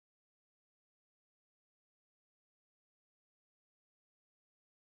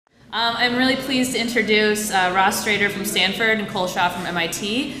I'm really pleased to introduce Ross Strader from Stanford and Cole Shaw from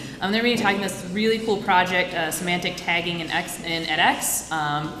MIT. They're going to be talking this really cool project, semantic tagging in edX.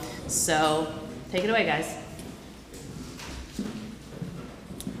 So take it away, guys.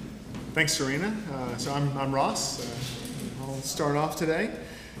 Thanks, Serena. So I'm Ross. I'll start off today.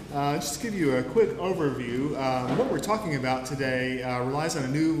 Just to give you a quick overview, what we're talking about today relies on a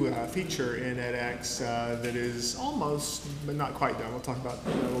new feature in edX that is almost, but not quite done. We'll talk about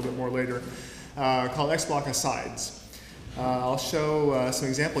that a little bit more later, called XBlock Asides. I'll show some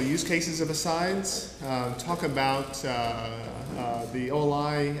example use cases of asides, talk about the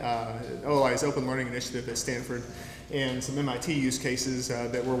OLI's Open Learning Initiative at Stanford, and some MIT use cases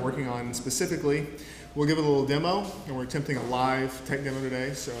that we're working on specifically. We'll give it a little demo, and we're attempting a live tech demo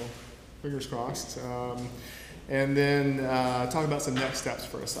today, so fingers crossed. And then talk about some next steps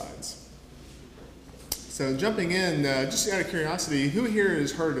for asides. So jumping in, just out of curiosity, who here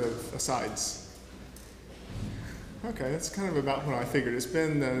has heard of asides? Okay, that's kind of about what I figured. It's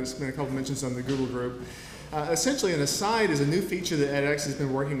been a couple mentions on the Google group. Essentially, an aside is a new feature that edX has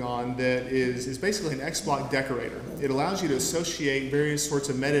been working on that is basically an XBlock decorator. It allows you to associate various sorts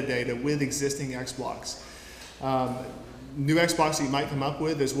of metadata with existing XBlocks. New XBlocks that you might come up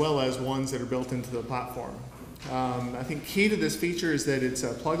with, as well as ones that are built into the platform. I think key to this feature is that it's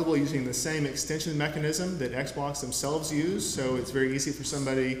pluggable using the same extension mechanism that XBlocks themselves use, so it's very easy for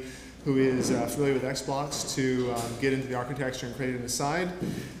somebody who is familiar with XBlocks to get into the architecture and create an aside.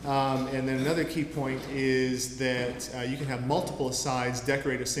 And then another key point is that you can have multiple asides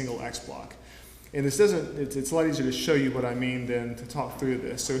decorate a single XBlock. And this it's a lot easier to show you what I mean than to talk through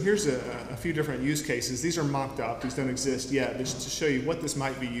this. So here's a few different use cases. These are mocked up, these don't exist yet, but just to show you what this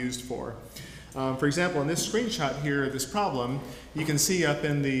might be used for. For example, in this screenshot here of this problem, you can see up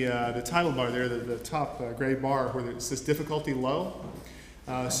in the title bar there, the top gray bar where it says difficulty low.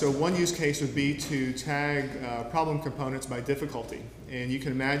 So one use case would be to tag problem components by difficulty. And you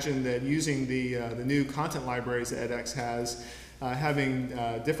can imagine that using the new content libraries that edX has, having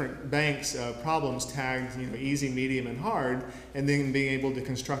different banks of problems tagged easy, medium, and hard, and then being able to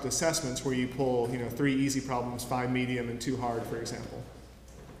construct assessments where you pull 3 easy problems, 5 medium, and 2 hard, for example.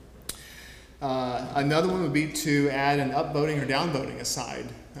 Another one would be to add an upvoting or downvoting aside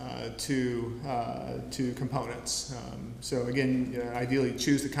to components. So again, ideally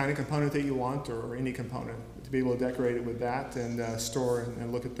choose the kind of component that you want, or any component, to be able to decorate it with that and store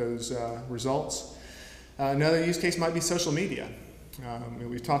and look at those results. Another use case might be social media.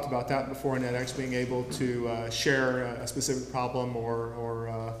 We've talked about that before in edX, being able to share a specific problem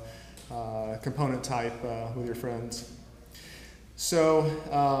or component type with your friends. So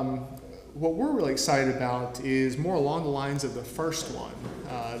what we're really excited about is more along the lines of the first one,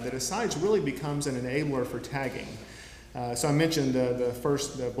 that asides really becomes an enabler for tagging. So I mentioned the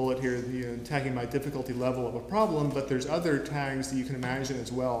first bullet here, tagging by difficulty level of a problem, but there's other tags that you can imagine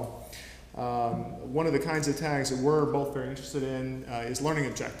as well. One of the kinds of tags that we're both very interested in is learning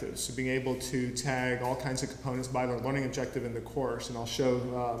objectives. So being able to tag all kinds of components by their learning objective in the course, and I'll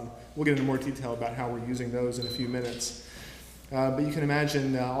show, we'll get into more detail about how we're using those in a few minutes. But you can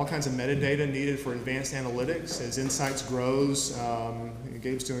imagine all kinds of metadata needed for advanced analytics as Insights grows.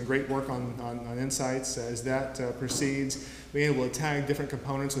 Gabe's doing great work on Insights as that proceeds. Being able to tag different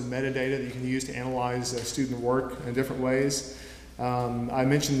components with metadata that you can use to analyze student work in different ways. I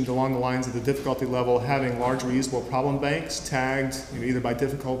mentioned along the lines of the difficulty level, having large reusable problem banks tagged either by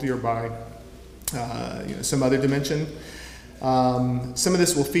difficulty or by some other dimension. Some of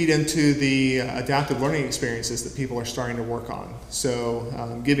this will feed into the adaptive learning experiences that people are starting to work on.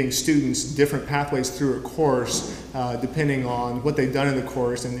 So giving students different pathways through a course depending on what they've done in the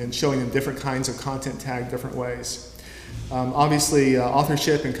course, and showing them different kinds of content tagged different ways. Obviously,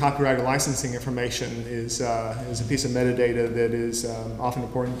 authorship and copyright or licensing information is a piece of metadata that is often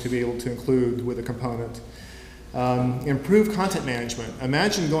important to be able to include with a component. Improve content management.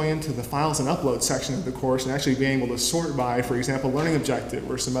 Imagine going into the files and upload section of the course and actually being able to sort by, for example, learning objective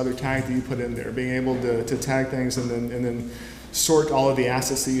or some other tag that you put in there, being able to tag things and then sort all of the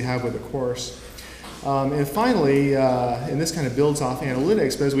assets that you have with the course. And finally, and this kind of builds off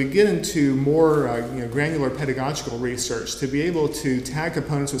analytics, but as we get into more granular pedagogical research, to be able to tag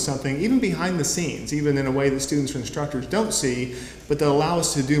components with something even behind the scenes, even in a way that students or instructors don't see, but that allow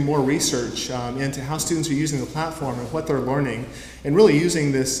us to do more research into how students are using the platform and what they're learning, and really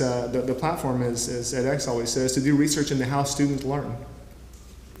using this the platform, as edX always says, to do research into how students learn.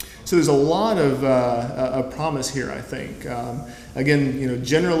 So there's a lot of promise here, I think. Again,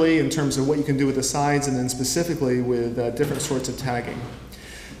 generally in terms of what you can do with asides, and then specifically with different sorts of tagging.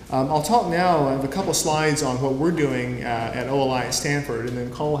 I'll talk now, I have a couple slides on what we're doing at OLI at Stanford, and then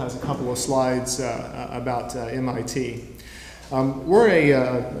Cole has a couple of slides about MIT. We're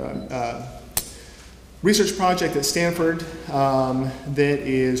a research project at Stanford that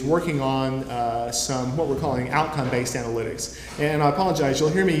is working on some what we're calling outcome-based analytics. And I apologize, you'll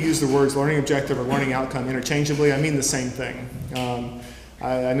hear me use the words learning objective or learning outcome interchangeably. I mean the same thing.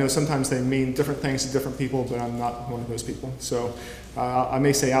 I know sometimes they mean different things to different people, but I'm not one of those people. So I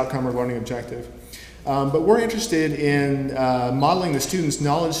may say outcome or learning objective. But we're interested in modeling the student's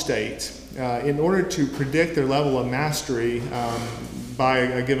knowledge state in order to predict their level of mastery by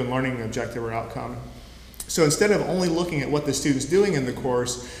a given learning objective or outcome. So instead of only looking at what the student's doing in the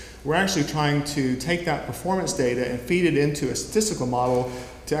course, we're actually trying to take that performance data and feed it into a statistical model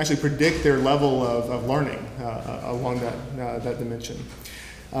to actually predict their level of learning along that dimension.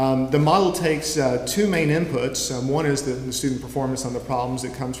 The model takes two main inputs. One is the student performance on the problems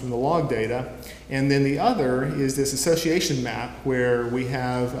that comes from the log data, and then the other is this association map where we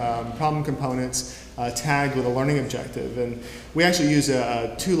have problem components tagged with a learning objective. And we actually use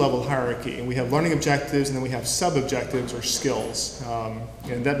a two-level hierarchy. And we have learning objectives, and then we have sub-objectives or skills.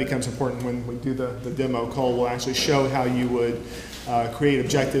 And that becomes important when we do the demo. Cole will actually show how you would create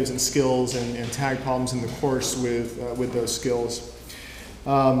objectives and skills and tag problems in the course with those skills.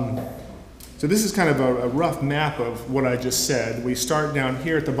 So this is kind of a rough map of what I just said. We start down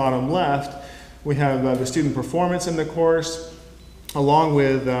here at the bottom left. We have the student performance in the course, along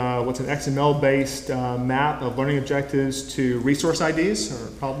with what's an XML-based map of learning objectives to resource IDs or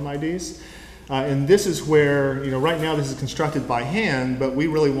problem IDs. And this is where, right now this is constructed by hand, but we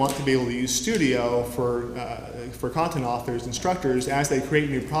really want to be able to use Studio for content authors, instructors, as they create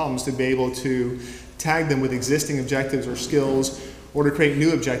new problems to be able to tag them with existing objectives or skills, or to create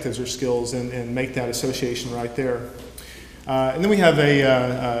new objectives or skills and make that association right there. And then we have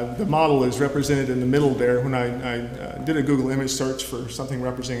the model is represented in the middle there. When I did a Google image search for something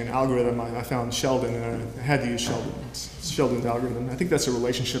representing an algorithm, I found Sheldon, and I had to use Sheldon's algorithm. I think that's a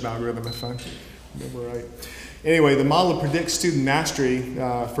relationship algorithm, if I remember right. Anyway, the model predicts student mastery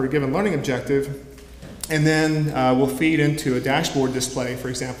for a given learning objective, and then we'll feed into a dashboard display, for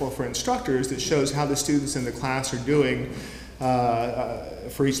example, for instructors that shows how the students in the class are doing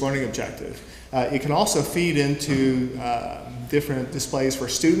for each learning objective. It can also feed into different displays for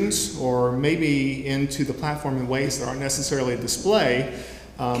students, or maybe into the platform in ways that aren't necessarily a display,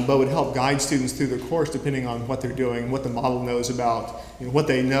 but would help guide students through the course depending on what they're doing, what the model knows about, what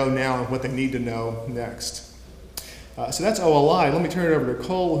they know now and what they need to know next. So that's OLI. Let me turn it over to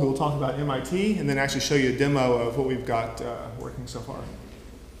Cole, who will talk about MIT, and then actually show you a demo of what we've got working so far.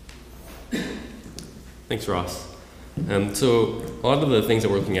 Thanks, Ross. So a lot of the things that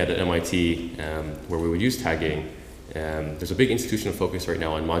we're looking at MIT, where we would use tagging, there's a big institutional focus right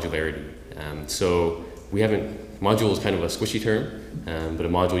now on modularity. So we haven't, module is kind of a squishy term, but a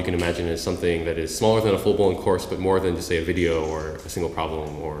module you can imagine is something that is smaller than a full-blown course, but more than just say a video or a single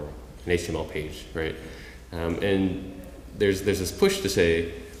problem or an HTML page, right? And there's this push to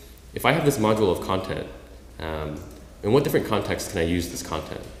say, if I have this module of content, in what different contexts can I use this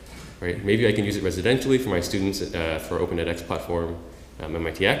content? Right? Maybe I can use it residentially for my students for Open edX platform,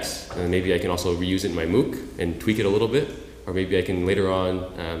 MITx, and maybe I can also reuse it in my MOOC and tweak it a little bit, or maybe I can later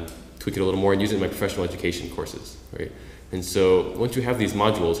on tweak it a little more and use it in my professional education courses. Right? And so once you have these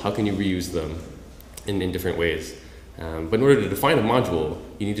modules, how can you reuse them in different ways? But in order to define a module,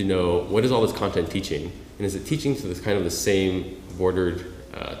 you need to know what is all this content teaching, and is it teaching to this kind of the same bordered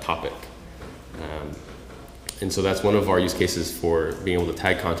topic? And so that's one of our use cases for being able to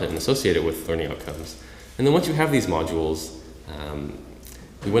tag content and associate it with learning outcomes. And then once you have these modules,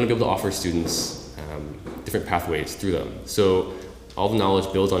 we want to be able to offer students different pathways through them. So all the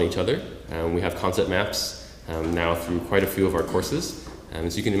knowledge builds on each other. We have concept maps now through quite a few of our courses. So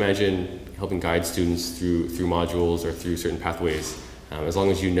you can imagine helping guide students through modules or through certain pathways, as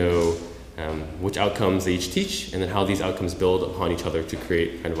long as you know which outcomes they each teach, and then how these outcomes build upon each other to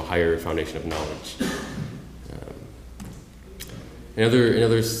create kind of a higher foundation of knowledge.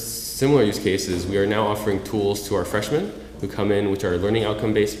 Another similar use case is we are now offering tools to our freshmen who come in, which are learning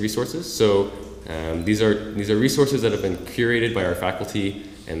outcome-based resources. So these are resources that have been curated by our faculty,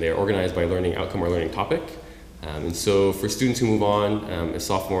 and they are organized by learning outcome or learning topic. And so for students who move on as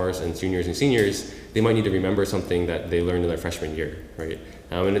sophomores and juniors and seniors, they might need to remember something that they learned in their freshman year, right?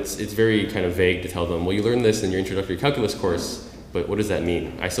 And it's very kind of vague to tell them, well, you learned this in your introductory calculus course, but what does that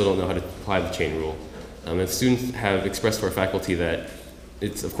mean? I still don't know how to apply the chain rule. And students have expressed to our faculty that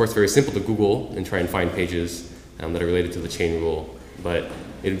it's, of course, very simple to Google and try and find pages that are related to the chain rule, but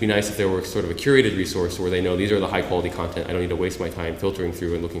it'd be nice if there were sort of a curated resource where they know these are the high quality content. I don't need to waste my time filtering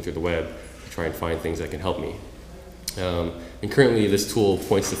through and looking through the web to try and find things that can help me. And currently this tool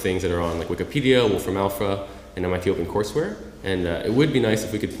points to things that are on like Wikipedia, Wolfram Alpha, and MIT OpenCourseWare. And it would be nice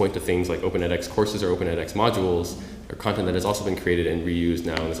if we could point to things like Open edX courses or Open edX modules or content that has also been created and reused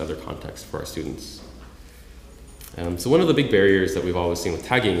now in this other context for our students. So one of the big barriers that we've always seen with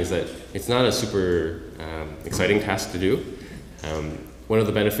tagging is that it's not a super exciting task to do. One of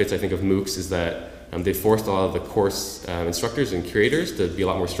the benefits I think of MOOCs is that they forced a lot of the course instructors and curators to be a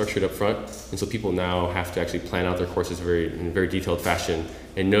lot more structured up front, and so people now have to actually plan out their courses in a very detailed fashion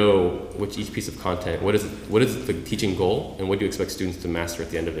and know which each piece of content, what is the teaching goal, and what do you expect students to master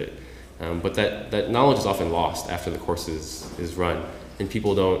at the end of it. But that knowledge is often lost after the course is run, and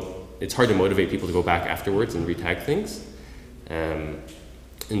people don't. It's hard to motivate people to go back afterwards and retag things. And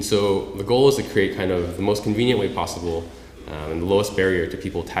so the goal is to create kind of the most convenient way possible and the lowest barrier to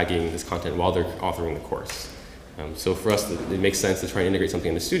people tagging this content while they're authoring the course. So for us, it makes sense to try and integrate something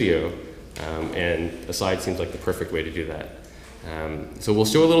in the studio, and Aside seems like the perfect way to do that. So we'll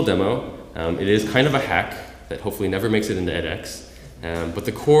show a little demo. It is kind of a hack that hopefully never makes it into edX, but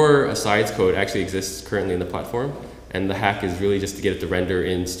the core Asides code actually exists currently in the platform, and the hack is really just to get it to render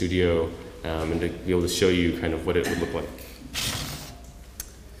in Studio and to be able to show you kind of what it would look like.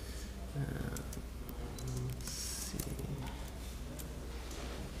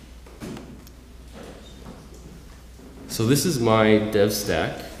 So this is my dev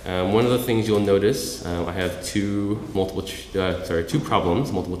stack. One of the things you'll notice, I have two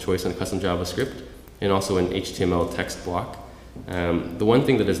problems, multiple choice and custom JavaScript, and also an HTML text block. The one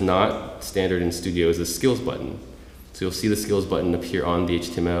thing that is not standard in Studio is the skills button. So you'll see the skills button appear on the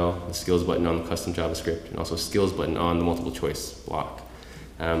HTML, the skills button on the custom JavaScript, and also skills button on the multiple choice block.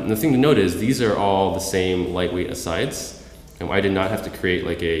 And the thing to note is these are all the same lightweight asides. I did not have to create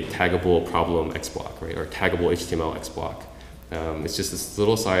like a taggable problem XBlock, right, or taggable HTML XBlock. It's just this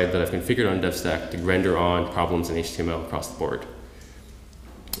little aside that I've configured on DevStack to render on problems in HTML across the board.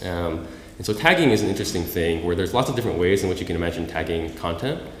 And so tagging is an interesting thing where there's lots of different ways in which you can imagine tagging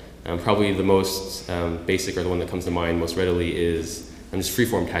content. Probably the most basic, or the one that comes to mind most readily, is just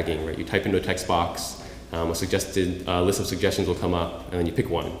freeform tagging, right? You type into a text box, a suggested list of suggestions will come up, and then you pick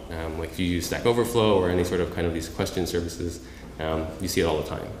one. Like if you use Stack Overflow or any sort of kind of these question services, you see it all the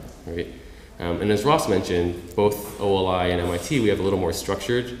time, right? And as Ross mentioned, both OLI and MIT, we have a little more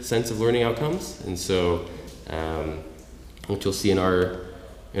structured sense of learning outcomes. And so what you'll see in our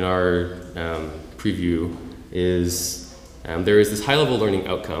preview is there is this high-level learning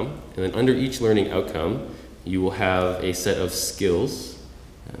outcome, and then under each learning outcome, you will have a set of skills.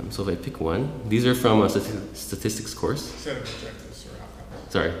 So if I pick one, these are from a statistics course. Set of objectives or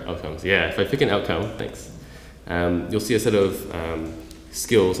outcomes. Sorry, outcomes. Yeah, if I pick an outcome, thanks. You'll see a set of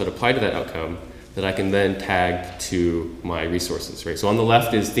skills that apply to that outcome that I can then tag to my resources, right? So on the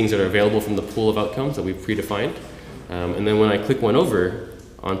left is things that are available from the pool of outcomes that we've predefined. And then when I click one over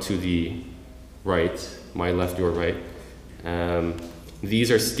onto the right, my left, your right,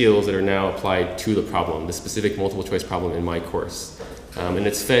 these are skills that are now applied to the problem, the specific multiple choice problem in my course. And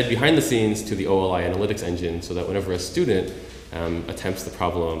it's fed behind the scenes to the OLI analytics engine so that whenever a student attempts the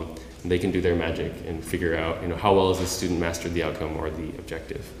problem, they can do their magic and figure out how well has the student mastered the outcome or the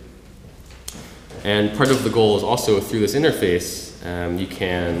objective. And part of the goal is also through this interface, you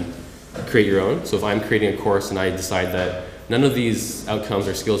can create your own. So if I'm creating a course and I decide that none of these outcomes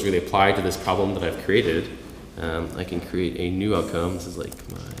or skills really apply to this problem that I've created, I can create a new outcome. This is like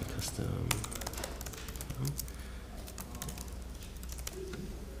my custom.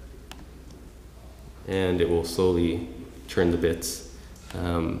 And it will slowly turn the bits.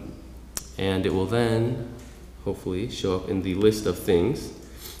 And it will then hopefully show up in the list of things.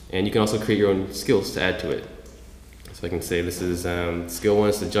 And you can also create your own skills to add to it. So I can say this is skill 1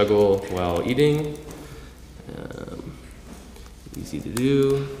 is to juggle while eating. Easy to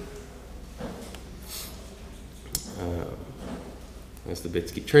do. As the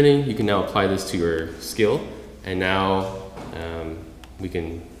bits keep turning, you can now apply this to your skill. And now we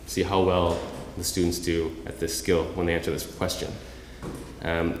can see how well the students do at this skill when they answer this question.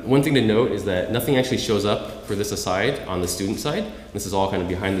 One thing to note is that nothing actually shows up for this aside on the student side. This is all kind of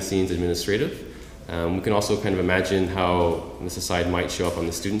behind the scenes administrative. We can also kind of imagine how this aside might show up on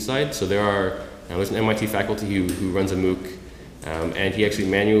the student side. So there's an MIT faculty who runs a MOOC, and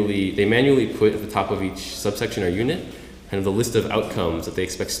they manually put at the top of each subsection or unit kind of the list of outcomes that they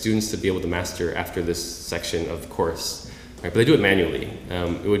expect students to be able to master after this section of the course. Right, but they do it manually.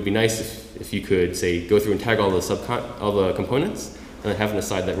 It would be nice if you could, say, go through and tag all the components, and then have an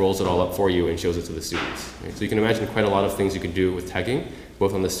aside that rolls it all up for you and shows it to the students. Right? So you can imagine quite a lot of things you could do with tagging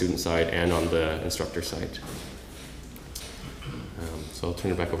both on the student side and on the instructor side. So I'll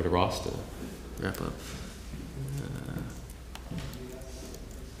turn it back over to Ross to wrap up.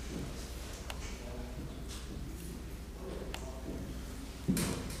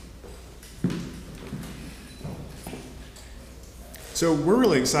 So we're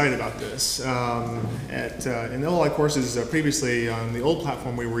really excited about this. In OLI courses previously on the old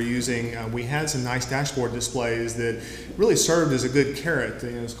platform we were using, we had some nice dashboard displays that really served as a good carrot.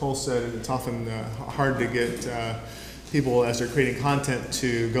 As Cole said, it's often hard to get people as they're creating content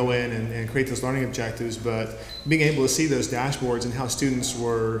to go in and create those learning objectives, but being able to see those dashboards and how students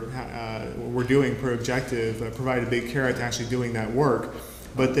were doing per objective provided a big carrot to actually doing that work.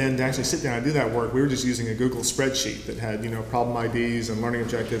 But then to actually sit down and do that work, we were just using a Google spreadsheet that had problem IDs and learning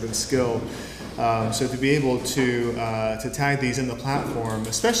objective and skill. So to be able to tag these in the platform,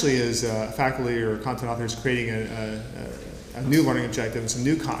 especially as faculty or content authors creating a new learning objective and some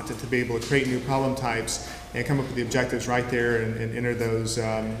new content, to be able to create new problem types and come up with the objectives right there and enter those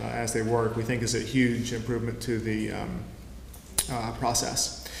as they work, we think is a huge improvement to the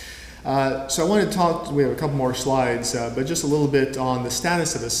process. So I wanted to talk, we have a couple more slides, but just a little bit on the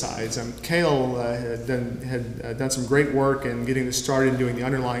status of the sides. Kale had done some great work in getting this started and doing the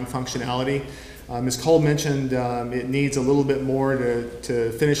underlying functionality. As Cole mentioned, it needs a little bit more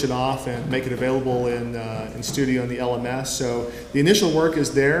to finish it off and make it available in Studio and the LMS. So the initial work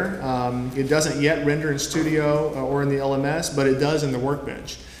is there. It doesn't yet render in Studio or in the LMS, but it does in the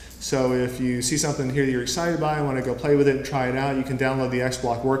Workbench. So if you see something here that you're excited by and want to go play with it and try it out, you can download the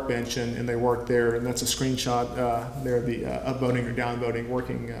XBlock Workbench and they work there. And that's a screenshot there of the upvoting or downvoting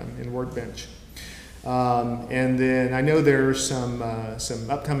working in Workbench. And then I know there's some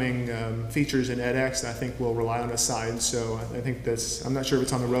upcoming features in edX that I think will rely on a side. So I think that's, I'm not sure if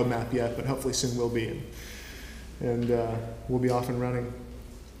it's on the roadmap yet, but hopefully soon will be. And we'll be off and running.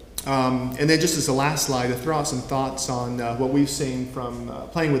 And then just as the last slide, to throw out some thoughts on what we've seen from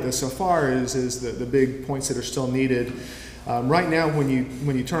playing with this so far is the big points that are still needed. Right now, when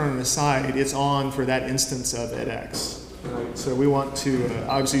you turn on an aside, it's on for that instance of edX. Right? So we want to,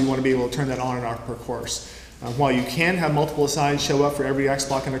 obviously you want to be able to turn that on and off per course. While you can have multiple asides show up for every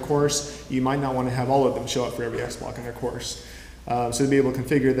XBlock in a course, you might not want to have all of them show up for every XBlock in a course. So to be able to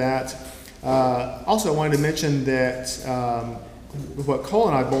configure that. Also, I wanted to mention that what Cole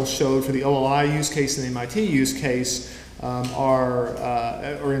and I both showed for the OLI use case and the MIT use case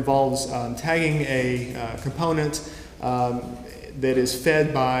involves tagging a component that is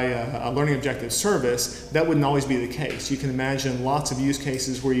fed by a learning objective service. That wouldn't always be the case. You can imagine lots of use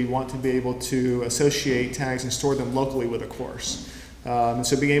cases where you want to be able to associate tags and store them locally with a course. And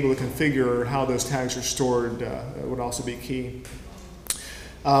so being able to configure how those tags are stored would also be key.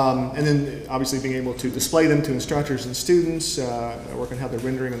 And then obviously being able to display them to instructors and students, work on how they're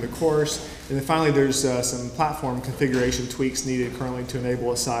rendering in the course. And then finally there's some platform configuration tweaks needed currently to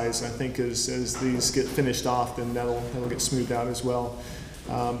enable asides. I think as these get finished off, then that'll get smoothed out as well.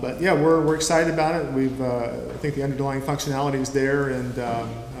 But yeah, we're excited about it. I think the underlying functionality is there and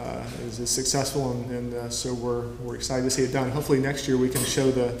is successful, and so we're excited to see it done. Hopefully next year we can show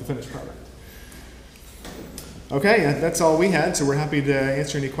the finished product. Okay, that's all we had, so we're happy to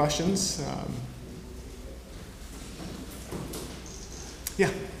answer any questions. Yeah?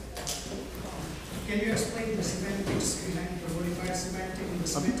 Can you explain the semantics behind the modifier semantic and the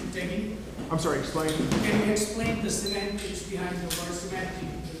semantic tagging? I'm sorry, explain. Can you explain the semantics behind the word semantic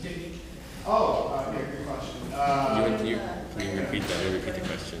and the tagging? Oh, yeah, good question. Can you repeat that? Repeat the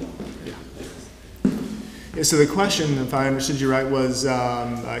question. Yeah, so the question, if I understood you right, was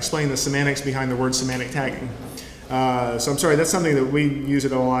explain the semantics behind the word semantic tagging. So I'm sorry, that's something that we use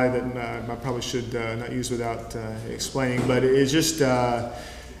at OLI that I probably should not use without explaining, but it just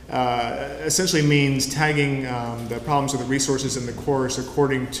essentially means tagging the problems or the resources in the course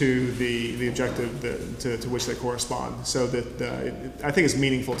according to the objective to which they correspond. So that I think it's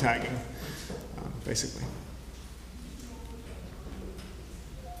meaningful tagging, basically.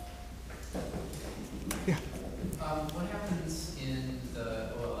 Yeah. What happens in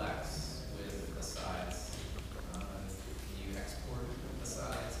the OLX with asides? Can you export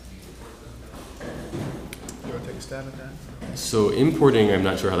asides? Can you import them? You want to take a stab at that? So importing, I'm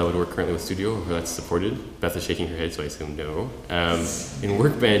not sure how that would work currently with Studio, or that's supported. Beth is shaking her head, so I assume no. In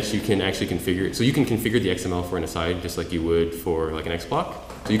Workbench, you can actually configure, so you can configure the XML for an aside just like you would for like an XBlock.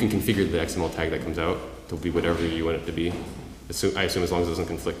 So you can configure the XML tag that comes out to be whatever you want it to be. I assume as long as it doesn't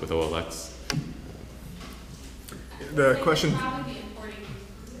conflict with OLX. The question. Probably importing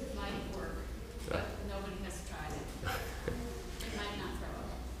might work, but nobody has tried it. It might not throw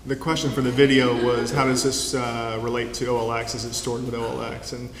up. The question for the video was, how does this relate to OLX? Is it stored with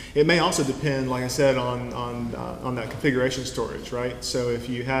OLX? And it may also depend, like I said, on that configuration storage, right? So if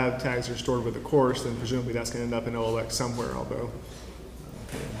you have tags that are stored with the course, then presumably that's going to end up in OLX somewhere, although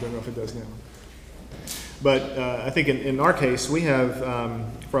I don't know if it does now. But I think in our case, we have,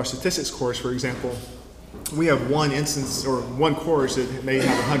 for our statistics course, for example, we have one instance or one course that may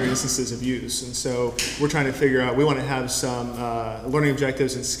have 100 instances of use. And so we're trying to figure out, we want to have some learning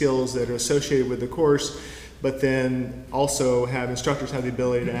objectives and skills that are associated with the course, but then also have instructors have the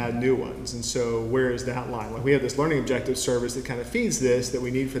ability to add new ones. And so where is that line? Like we have this learning objective service that kind of feeds this that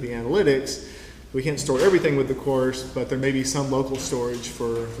we need for the analytics. We can't store everything with the course, but there may be some local storage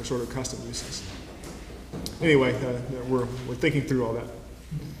for sort of custom uses. Anyway, we're thinking through all that.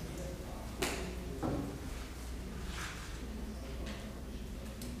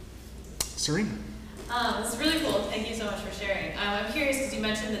 Serena. This is really cool. Thank you so much for sharing. I'm curious because you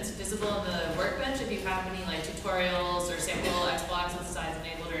mentioned it's visible in the workbench. If you have any like tutorials or sample XBlocks with sides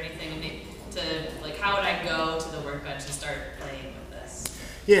enabled or anything, how would I go to the workbench and start playing with this?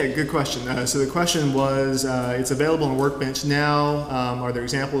 Yeah, good question. So the question was, it's available on Workbench now. Are there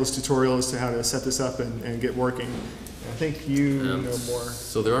examples, tutorials to how to set this up and get working? I think you know more.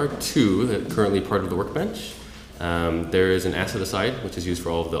 So there are two that are currently part of the Workbench. There is an asset aside, which is used for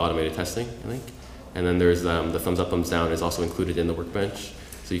all of the automated testing, I think. And then there's the thumbs up, thumbs down is also included in the Workbench.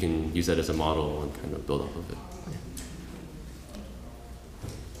 So you can use that as a model and kind of build off of it.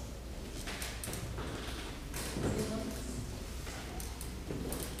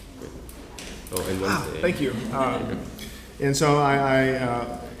 Oh, and Wednesday. Thank you. And so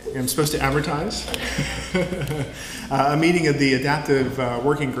I am supposed to advertise a meeting of the adaptive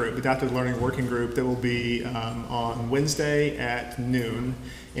learning working group that will be on Wednesday at noon.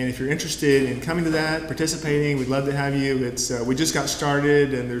 And if you're interested in coming to that, participating, we'd love to have you. We just got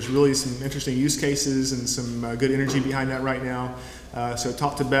started, and there's really some interesting use cases and some good energy behind that right now. So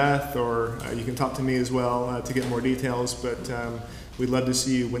talk to Beth, or you can talk to me as well to get more details. But we'd love to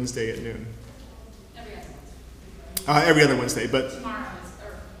see you Wednesday at noon. Every other Wednesday, but Tomorrow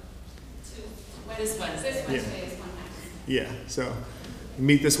This Wednesday. this Wednesday is one night. yeah. So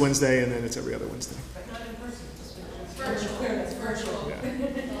meet this Wednesday, and then it's every other Wednesday. But not in person. It's virtual. It's virtual. Yeah.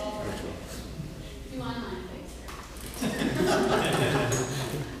 Do online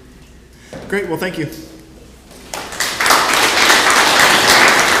things. Great. Well, thank you.